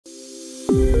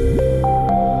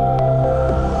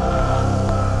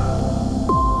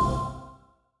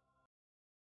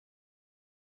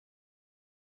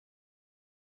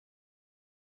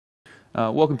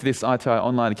Welcome to this ITI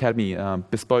Online Academy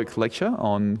bespoke lecture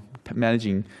on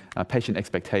managing patient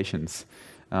expectations.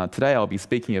 Today I'll be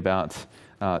speaking about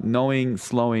knowing,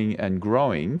 slowing and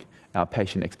growing our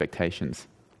patient expectations.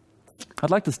 I'd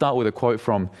like to start with a quote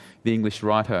from the English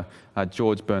writer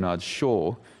George Bernard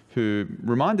Shaw, who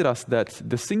reminded us that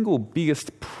the single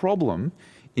biggest problem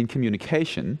in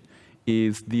communication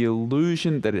is the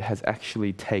illusion that it has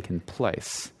actually taken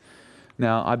place.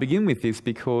 Now, I begin with this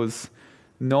because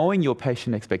knowing your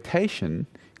patient expectation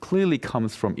clearly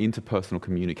comes from interpersonal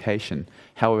communication,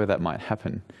 however that might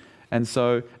happen. And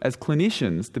so, as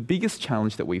clinicians, the biggest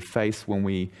challenge that we face when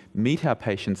we meet our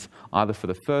patients, either for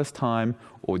the first time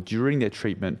or during their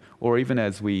treatment, or even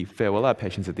as we farewell our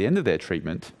patients at the end of their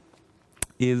treatment,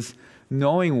 is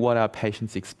knowing what our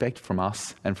patients expect from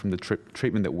us and from the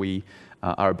treatment that we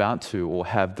are about to or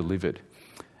have delivered.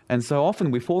 And so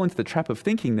often we fall into the trap of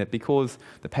thinking that because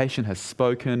the patient has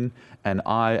spoken and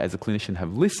I, as a clinician,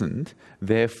 have listened,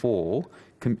 therefore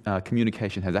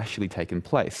communication has actually taken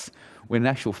place. When in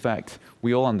actual fact,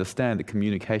 we all understand that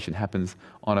communication happens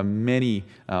on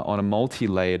a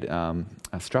multi-layered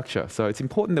structure. So it's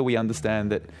important that we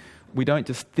understand that we don't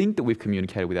just think that we've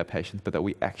communicated with our patients, but that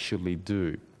we actually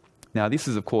do. Now, this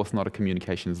is, of course, not a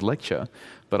communications lecture,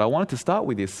 but I wanted to start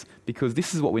with this because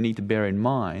this is what we need to bear in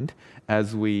mind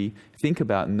as we think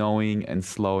about knowing and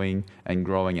slowing and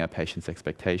growing our patients'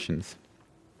 expectations.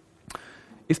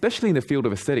 Especially in the field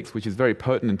of aesthetics, which is very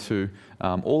pertinent to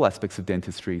all aspects of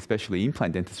dentistry, especially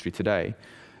implant dentistry today,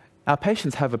 our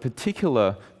patients have a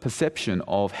particular perception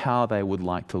of how they would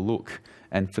like to look,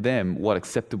 and for them, what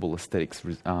acceptable aesthetics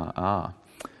are.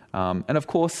 And of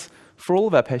course, for all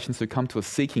of our patients who come to us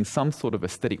seeking some sort of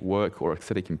aesthetic work or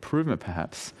aesthetic improvement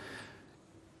perhaps,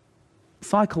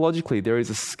 psychologically there is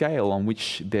a scale on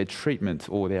which their treatment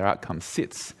or their outcome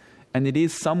sits, and it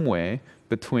is somewhere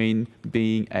between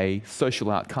being a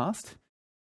social outcast